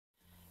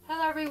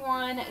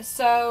everyone.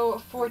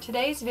 So for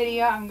today's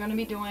video I'm going to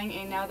be doing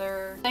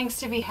another things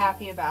to be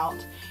happy about,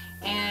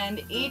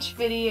 and each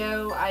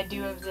video I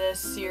do of this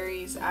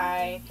series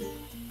I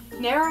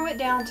narrow it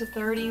down to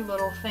 30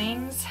 little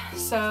things.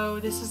 So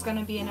this is going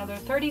to be another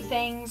 30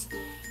 things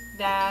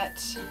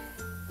that,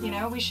 you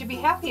know, we should be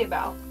happy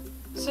about.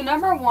 So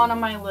number one on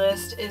my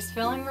list is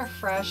feeling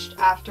refreshed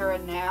after a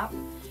nap.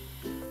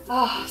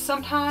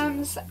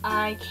 Sometimes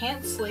I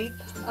can't sleep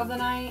of the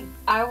night.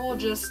 I will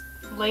just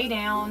lay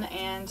down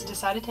and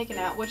decide to take a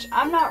nap, which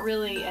I'm not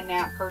really a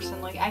nap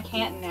person. Like, I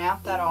can't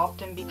nap that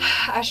often because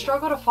I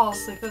struggle to fall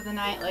asleep of the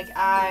night. Like,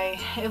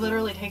 it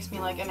literally takes me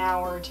like an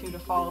hour or two to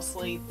fall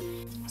asleep.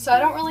 So I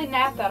don't really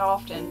nap that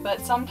often,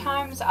 but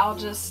sometimes I'll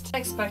just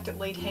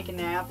unexpectedly take a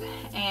nap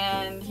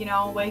and, you know,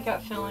 I'll wake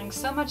up feeling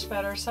so much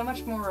better, so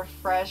much more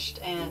refreshed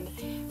and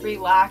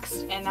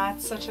relaxed, and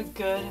that's such a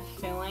good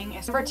feeling.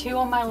 Number two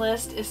on my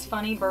list is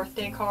funny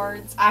birthday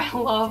cards. I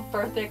love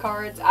birthday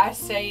cards. I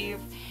save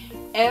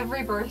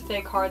every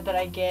birthday card that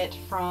I get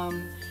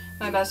from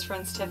my best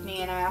friends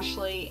Tiffany and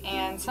Ashley,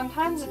 and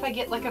sometimes if I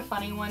get like a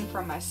funny one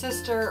from my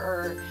sister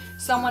or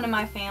someone in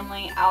my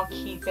family, I'll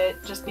keep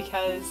it just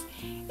because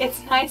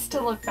it's nice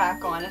to look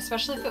back on,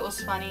 especially if it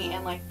was funny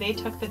and like they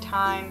took the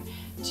time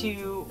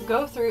to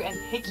go through and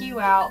pick you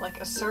out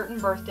like a certain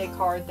birthday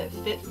card that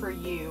fit for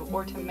you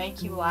or to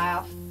make you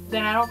laugh.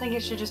 Then I don't think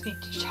it should just be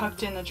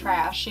chucked in the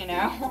trash, you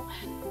know.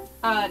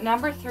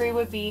 Number three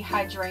would be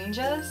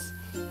hydrangeas.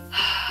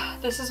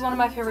 This is one of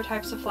my favorite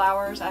types of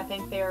flowers. I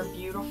think they are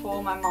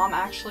beautiful. My mom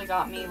actually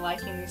got me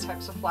liking these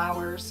types of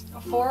flowers.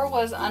 Four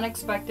was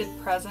unexpected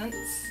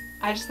presents.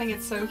 I just think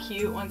it's so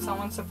cute when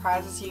someone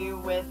surprises you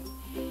with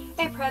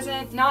a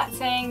present. Not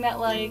saying that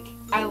like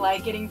I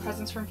like getting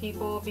presents from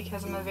people,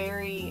 because I'm a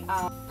very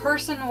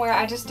person where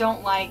I just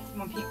don't like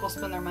when people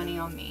spend their money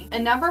on me.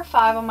 And number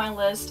five on my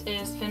list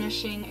is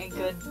finishing a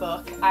good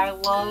book. I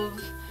love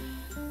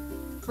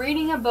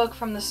reading a book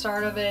from the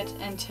start of it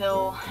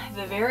until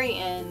the very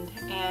end,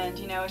 and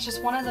you know, it's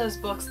just one of those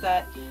books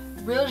that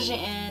reels you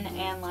in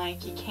and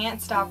like you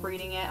can't stop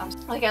reading it.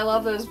 Like, I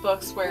love those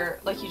books where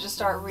like you just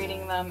start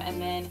reading them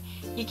and then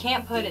you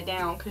can't put it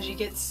down because you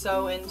get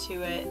so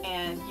into it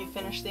and you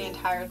finish the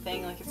entire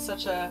thing. Like, it's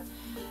such a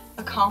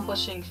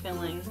accomplishing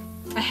feeling.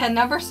 And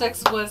number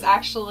six was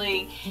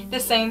actually the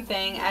same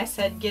thing. I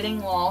said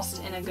getting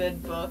lost in a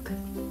good book.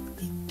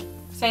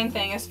 Same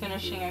thing as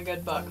finishing a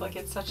good book. Like,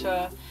 it's such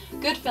a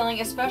good feeling,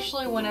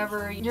 especially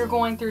whenever you're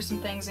going through some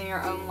things in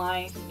your own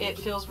life. It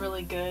feels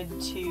really good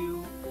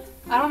to,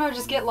 I don't know,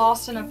 just get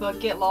lost in a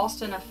book, get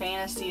lost in a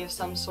fantasy of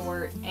some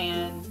sort,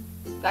 and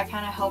that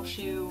kind of helps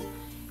you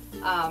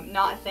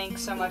not think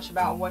so much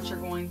about what you're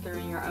going through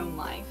in your own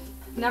life.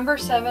 Number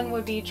seven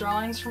would be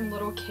drawings from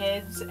little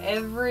kids.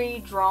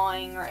 Every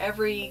drawing or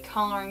every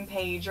coloring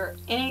page or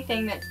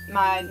anything that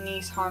my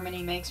niece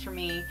Harmony makes for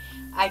me,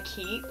 I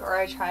keep, or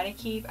I try to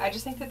keep. I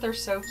just think that they're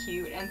so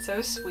cute and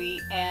so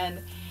sweet,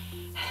 and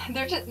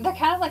they're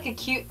kind of like a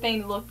cute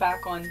thing to look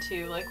back on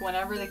too. Like,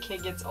 whenever the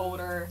kid gets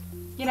older,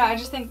 you know, I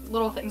just think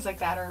little things like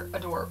that are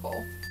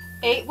adorable.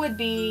 Eight would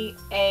be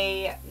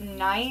a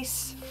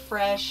nice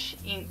fresh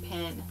ink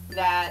pen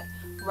that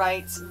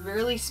writes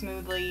really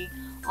smoothly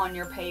on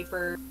your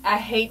paper. I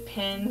hate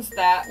pens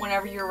that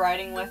whenever you're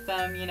writing with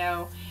them, you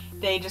know,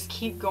 they just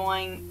keep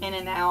going in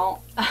and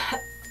out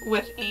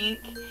with ink.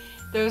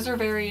 Those are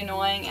very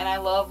annoying, and I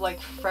love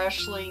like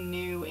freshly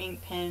new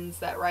ink pens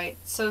that write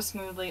so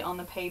smoothly on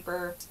the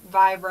paper.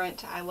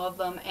 Vibrant, I love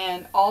them.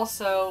 And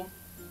also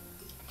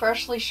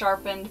freshly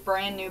sharpened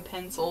brand new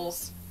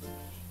pencils.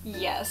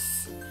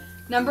 Yes.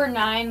 Number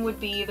nine would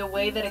be the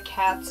way that a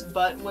cat's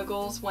butt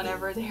wiggles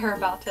whenever they're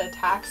about to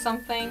attack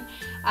something.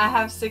 I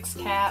have 6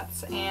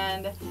 cats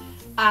and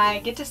I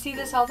get to see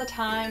this all the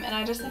time, and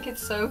I just think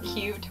it's so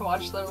cute to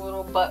watch their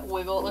little butt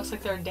wiggle. It looks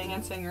like they're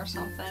dancing or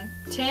something.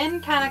 10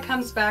 kind of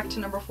comes back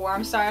to number 4.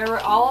 I'm sorry, I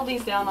wrote all of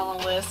these down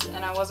on a list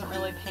and I wasn't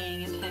really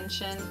paying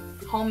attention.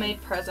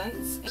 Homemade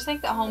presents. I just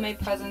think that homemade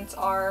presents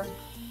are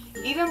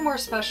even more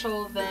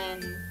special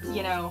than,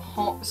 you know,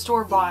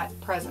 store-bought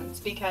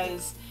presents,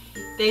 because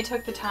they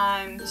took the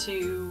time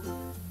to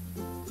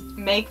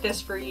make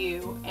this for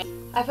you,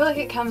 and I feel like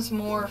it comes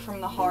more from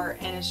the heart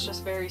and it's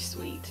just very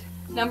sweet.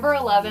 Number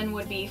 11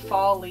 would be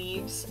fall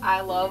leaves.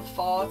 I love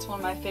fall. It's one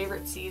of my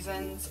favorite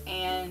seasons,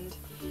 and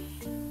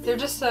they're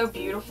just so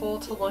beautiful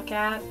to look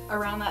at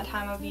around that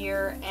time of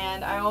year.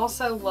 And I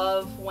also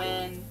love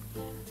when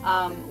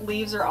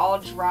leaves are all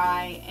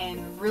dry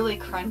and really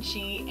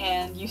crunchy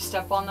and you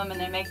step on them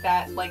and they make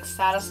that like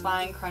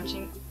satisfying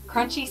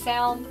crunchy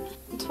sound.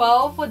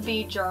 12 would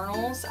be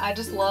journals. I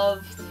just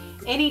love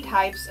any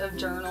types of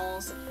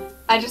journals.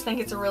 I just think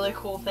it's a really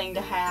cool thing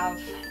to have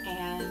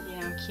and, you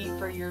know, keep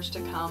for years to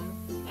come,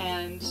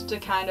 and to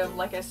kind of,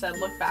 like I said,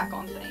 look back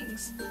on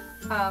things.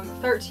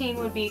 13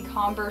 would be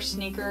Converse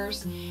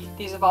sneakers.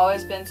 These have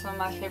always been some of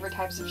my favorite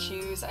types of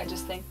shoes. I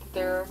just think that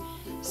they're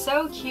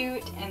so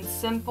cute and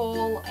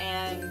simple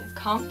and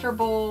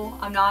comfortable.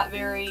 I'm not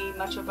very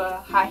much of a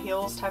high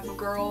heels type of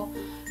girl.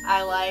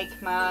 I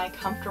like my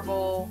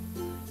comfortable,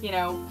 you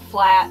know,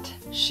 flat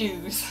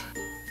shoes.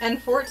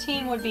 And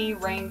 14 would be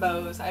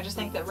rainbows. I just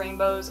think that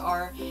rainbows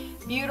are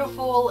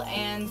beautiful,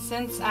 and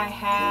since I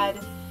had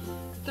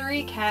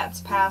 3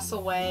 cats pass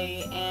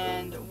away,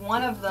 and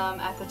one of them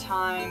at the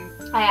time,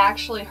 I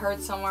actually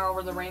heard Somewhere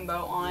Over the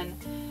Rainbow on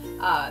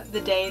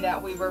the day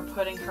that we were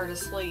putting her to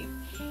sleep.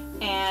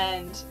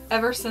 And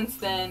ever since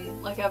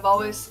then, like, I've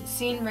always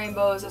seen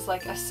rainbows as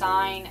like a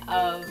sign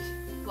of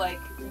like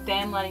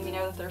them letting me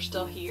know that they're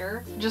still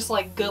here. Just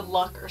like good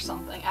luck or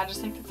something. I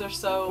just think that they're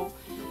so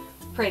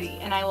pretty,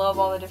 and I love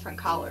all the different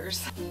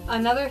colors.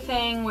 Another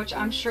thing which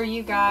I'm sure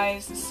you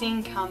guys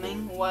seen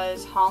coming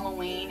was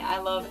Halloween. I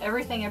love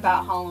everything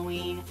about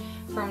Halloween,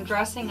 from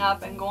dressing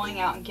up and going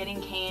out and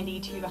getting candy,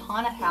 to the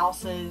haunted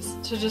houses,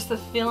 to just the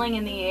feeling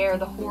in the air,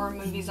 the horror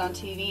movies on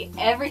TV.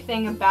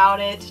 Everything about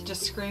it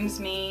just screams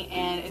me,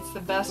 and it's the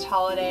best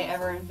holiday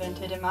ever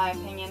invented in my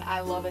opinion.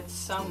 I love it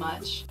so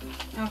much.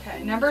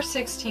 Okay, number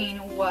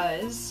 16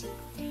 was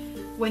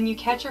when you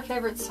catch your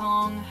favorite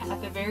song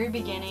at the very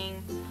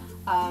beginning,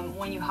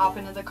 when you hop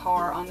into the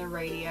car on the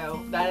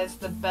radio. That is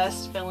the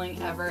best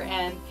feeling ever,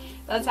 and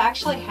that's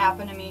actually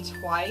happened to me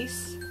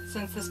twice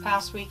since this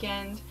past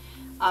weekend.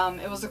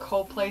 It was a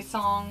Coldplay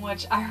song,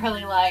 which I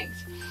really liked.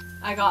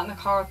 I got in the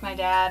car with my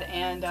dad,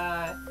 and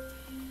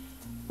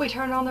we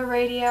turned on the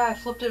radio, I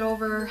flipped it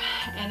over,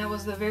 and it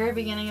was the very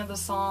beginning of the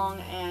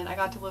song, and I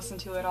got to listen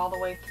to it all the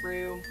way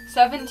through.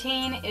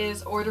 17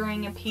 is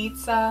ordering a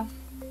pizza.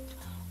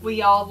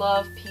 We all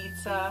love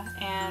pizza,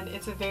 and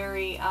it's a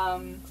very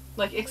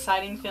like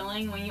exciting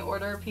feeling when you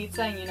order a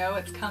pizza and you know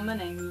it's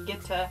coming and you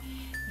get to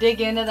dig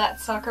into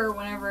that sucker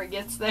whenever it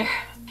gets there.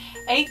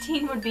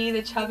 18 would be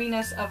the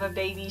chubbiness of a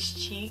baby's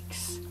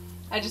cheeks.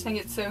 I just think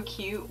it's so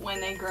cute when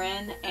they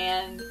grin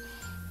and,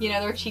 you know,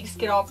 their cheeks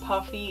get all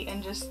puffy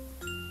and just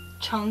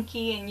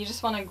chunky, and you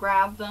just want to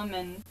grab them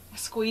and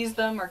squeeze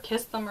them or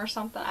kiss them or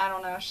something. I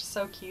don't know, it's just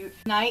so cute.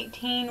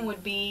 19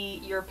 would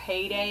be your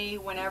payday,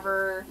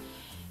 whenever,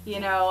 you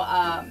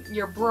know,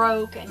 you're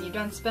broke and you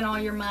done spent all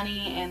your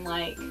money, and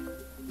like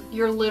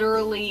you're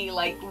literally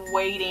like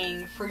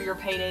waiting for your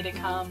payday to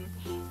come,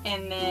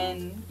 and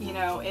then, you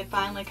know, it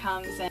finally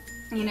comes, and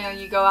you know,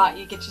 you go out,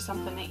 you get you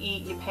something to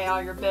eat, you pay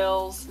all your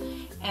bills,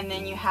 and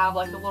then you have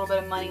like a little bit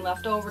of money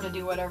left over to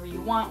do whatever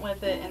you want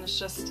with it, and it's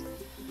just,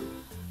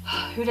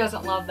 who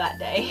doesn't love that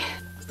day?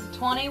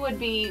 20 would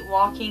be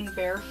walking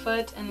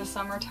barefoot in the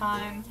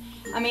summertime.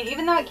 I mean,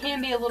 even though it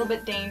can be a little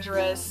bit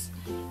dangerous,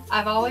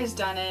 I've always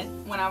done it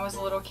when I was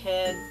a little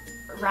kid.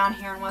 Around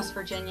here in West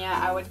Virginia,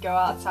 I would go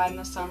outside in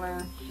the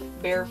summer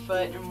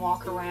barefoot and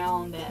walk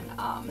around,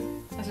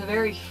 and it's a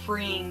very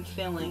freeing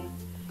feeling.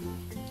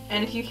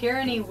 And if you hear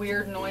any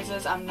weird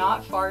noises, I'm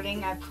not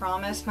farting, I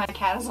promise. My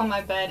cat is on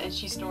my bed and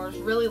she snores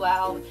really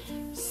loud,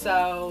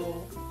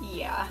 so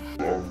yeah.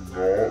 I'm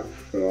not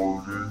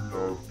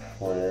farting,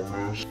 I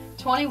promise.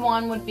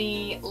 21 would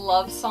be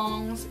love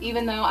songs.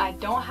 Even though I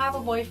don't have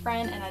a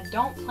boyfriend and I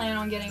don't plan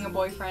on getting a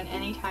boyfriend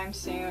anytime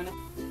soon,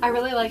 I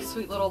really like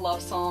sweet little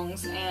love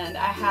songs, and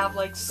I have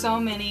like so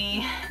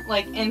many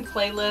like in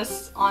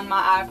playlists on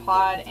my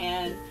iPod,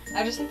 and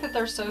I just think that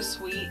they're so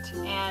sweet.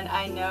 And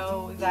I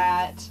know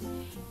that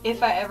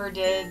if I ever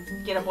did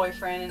get a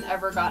boyfriend and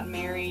ever got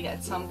married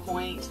at some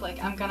point,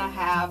 like, I'm gonna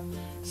have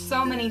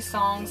so many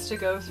songs to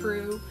go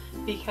through,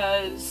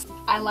 because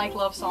I like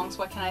love songs.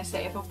 What can I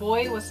say? If a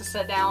boy was to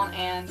sit down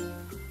and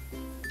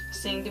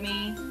sing to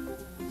me,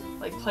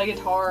 like play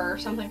guitar or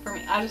something for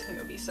me, I just think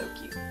it would be so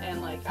cute,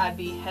 and like I'd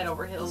be head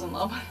over heels in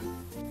love.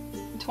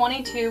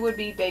 22 would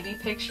be baby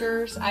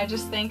pictures. I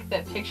just think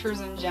that pictures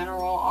in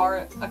general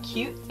are a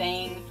cute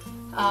thing,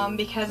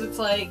 because it's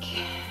like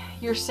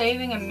you're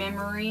saving a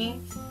memory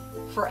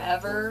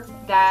forever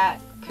that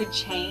could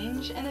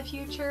change in the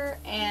future,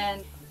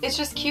 and it's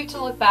just cute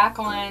to look back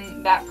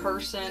on that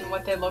person,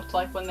 what they looked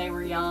like when they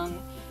were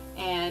young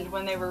and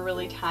when they were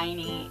really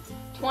tiny.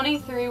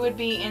 23 would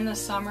be in the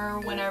summer,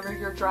 whenever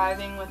you're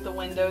driving with the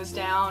windows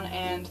down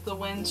and the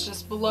wind's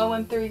just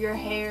blowing through your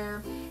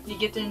hair. You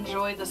get to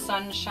enjoy the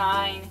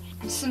sunshine,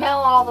 smell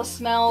all the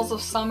smells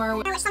of summer.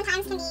 Which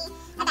sometimes can be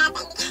a bad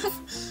thing,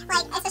 because,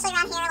 like, especially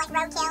around here,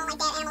 like roadkill, like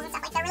dead animals and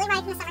stuff, like they're really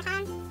ripe in the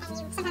summertime, and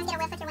you sometimes get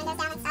a whiff with your windows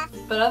down and stuff.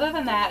 But other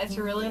than that, it's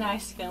a really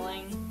nice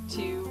feeling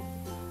to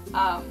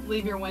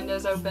leave your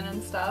windows open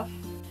and stuff.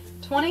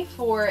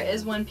 24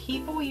 is when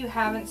people you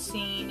haven't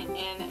seen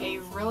in a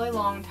really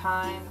long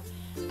time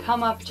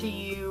come up to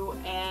you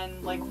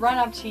and like run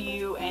up to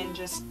you and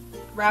just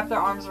wrap their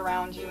arms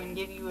around you and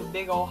give you a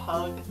big old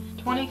hug.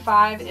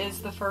 25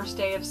 is the first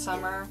day of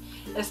summer,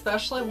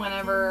 especially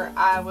whenever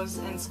I was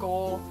in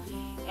school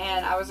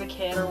and I was a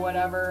kid or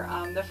whatever.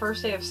 The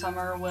first day of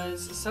summer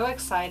was so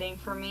exciting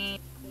for me.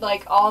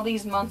 Like all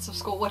these months of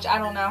school, which I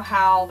don't know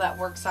how that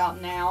works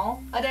out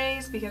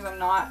nowadays, because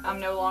I'm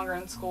no longer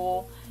in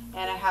school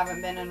and I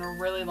haven't been in a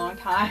really long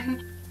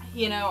time.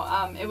 You know,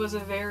 it was a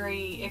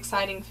very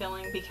exciting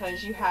feeling,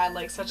 because you had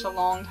like such a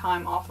long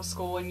time off of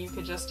school and you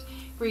could just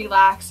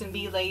relax and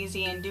be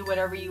lazy and do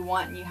whatever you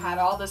want, and you had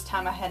all this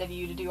time ahead of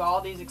you to do all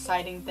these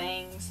exciting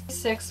things.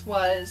 6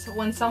 was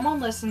when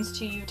someone listens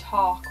to you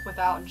talk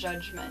without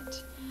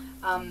judgment.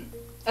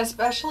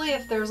 especially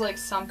if there's like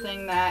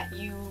something that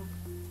you've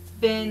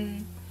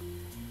been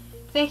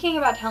thinking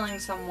about telling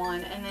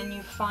someone and then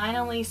you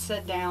finally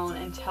sit down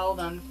and tell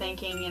them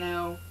thinking, you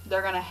know,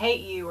 they're gonna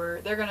hate you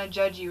or they're gonna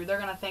judge you or they're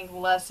gonna think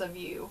less of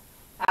you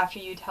after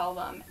you tell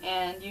them,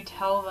 and you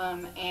tell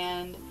them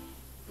and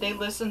they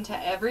listen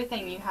to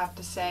everything you have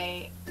to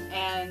say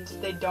and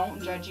they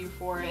don't judge you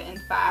for it. In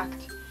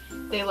fact,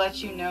 they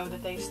let you know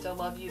that they still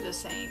love you the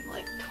same.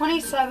 Like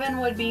 27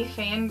 would be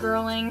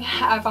fangirling.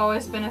 I've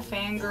always been a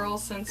fangirl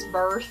since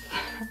birth.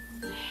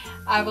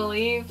 I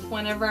believe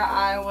whenever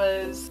I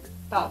was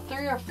about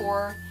 3 or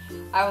 4,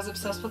 I was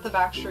obsessed with the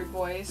Backstreet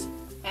Boys,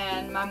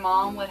 and my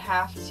mom would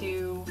have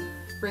to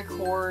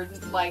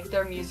record like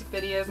their music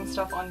videos and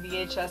stuff on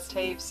VHS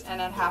tapes,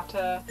 and I'd have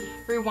to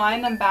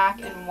rewind them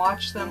back and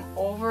watch them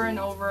over and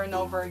over and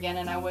over again,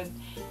 and I would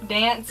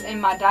dance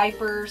in my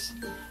diapers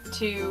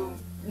to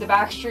the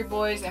Backstreet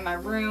Boys in my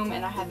room,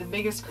 and I had the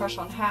biggest crush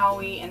on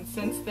Howie, and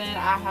since then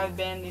I have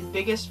been the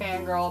biggest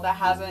fangirl. That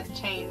hasn't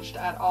changed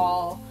at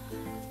all.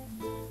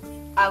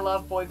 I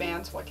love boy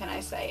bands, what can I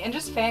say? And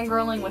just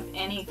fangirling with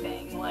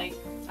anything. Like,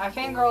 I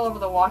fangirl over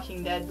The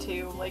Walking Dead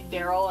too, like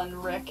Daryl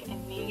and Rick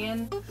and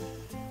Negan.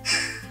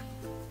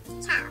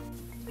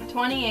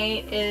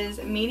 28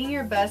 is meeting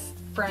your best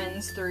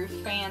friends through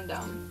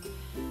fandom.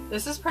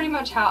 This is pretty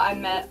much how I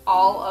met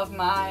all of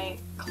my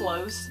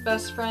close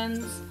best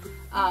friends.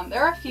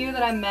 There are a few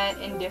that I met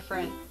in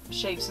different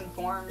shapes and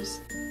forms.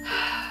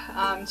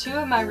 2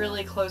 of my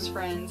really close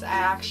friends I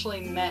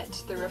actually met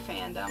through a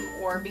fandom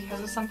or because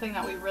of something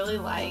that we really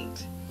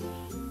liked,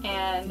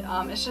 and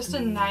it's just a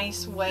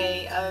nice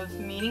way of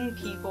meeting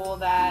people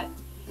that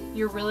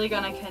you're really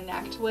gonna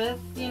connect with,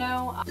 you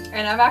know.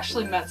 And I've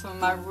actually met some of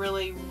my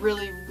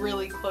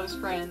really close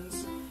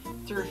friends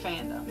through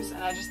fandoms,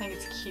 and I just think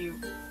it's cute.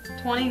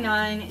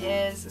 29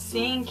 is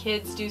seeing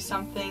kids do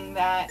something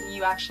that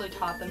you actually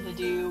taught them to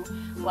do,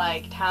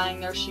 like tying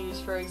their shoes,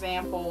 for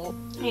example.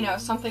 You know,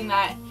 something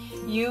that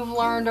you've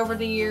learned over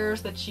the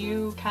years that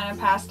you kind of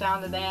passed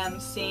down to them,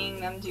 seeing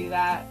them do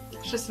that.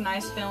 It's just a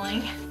nice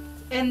feeling.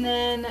 And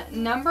then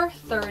number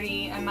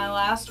 30, and my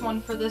last one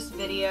for this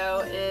video,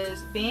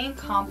 is being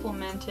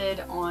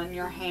complimented on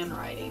your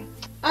handwriting.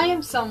 I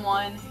am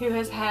someone who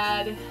has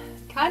had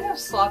kind of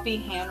sloppy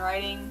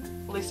handwriting,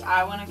 at least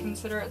I want to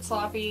consider it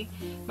sloppy,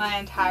 my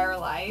entire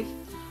life.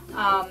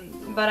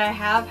 But I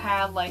have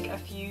had like a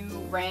few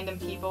random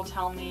people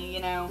tell me,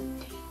 you know,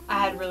 I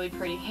had really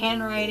pretty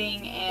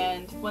handwriting,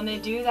 and when they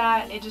do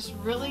that, it just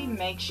really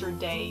makes your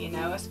day, you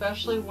know,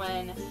 especially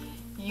when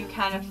you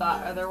kind of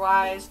thought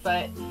otherwise,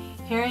 but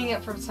hearing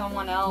it from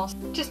someone else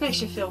just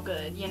makes you feel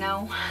good, you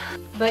know?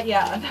 But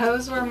yeah,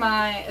 those were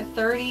my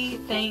 30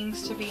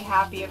 things to be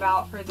happy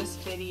about for this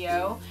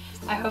video.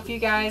 I hope you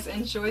guys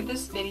enjoyed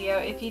this video.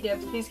 If you did,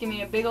 please give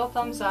me a big old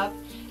thumbs up.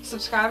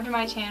 Subscribe to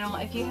my channel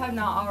if you have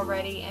not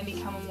already and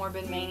become a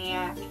morbid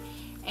maniac.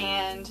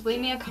 And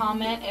leave me a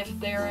comment if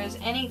there is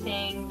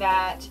anything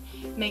that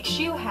makes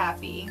you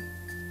happy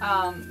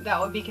that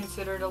would be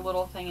considered a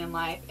little thing in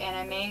life, and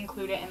I may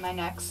include it in my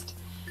next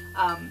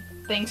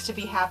things to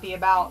be happy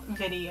about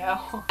video.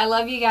 I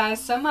love you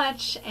guys so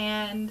much,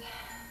 and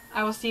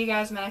I will see you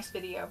guys in my next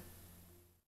video.